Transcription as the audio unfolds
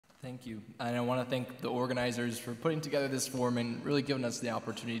Thank you. And I want to thank the organizers for putting together this forum and really giving us the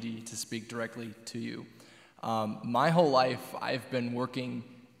opportunity to speak directly to you. My whole life, I've been working,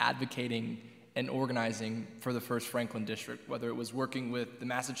 advocating, and organizing for the First Franklin District, whether it was working with the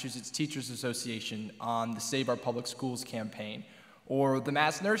Massachusetts Teachers Association on the Save Our Public Schools campaign, or the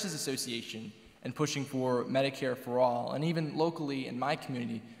Mass Nurses Association and pushing for Medicare for all, and even locally in my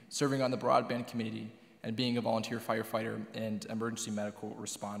community, serving on the broadband community and being a volunteer firefighter and emergency medical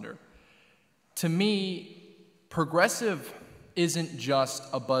responder. To me, progressive isn't just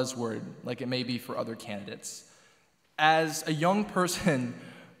a buzzword like it may be for other candidates. As a young person,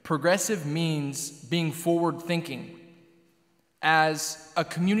 progressive means being forward-thinking. As a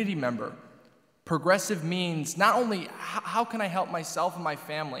community member, progressive means not only how can I help myself and my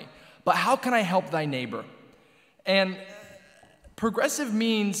family, but how can I help thy neighbor? And progressive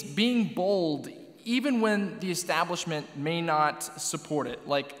means being bold even when the establishment may not support it,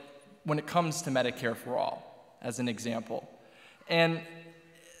 like when it comes to Medicare for all, as an example. And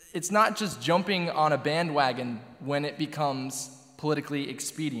it's not just jumping on a bandwagon when it becomes politically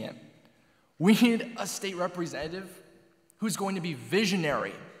expedient. We need a state representative who's going to be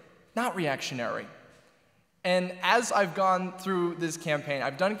visionary, not reactionary. And as I've gone through this campaign,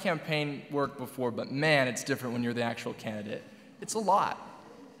 I've done campaign work before, but man, it's different when you're the actual candidate. It's a lot.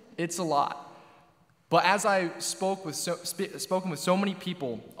 It's a lot. But as I spoken with so many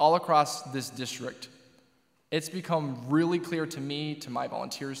people all across this district, it's become really clear to me, to my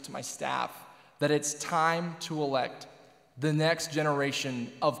volunteers, to my staff, that it's time to elect the next generation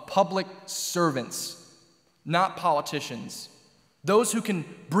of public servants, not politicians. Those who can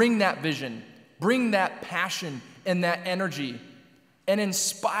bring that vision, bring that passion and that energy, and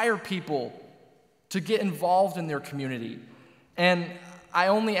inspire people to get involved in their community. And I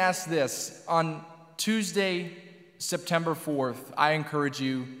only ask this, on Tuesday, September 4th, I encourage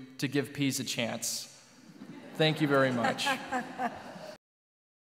you to give Pease a chance. Thank you very much.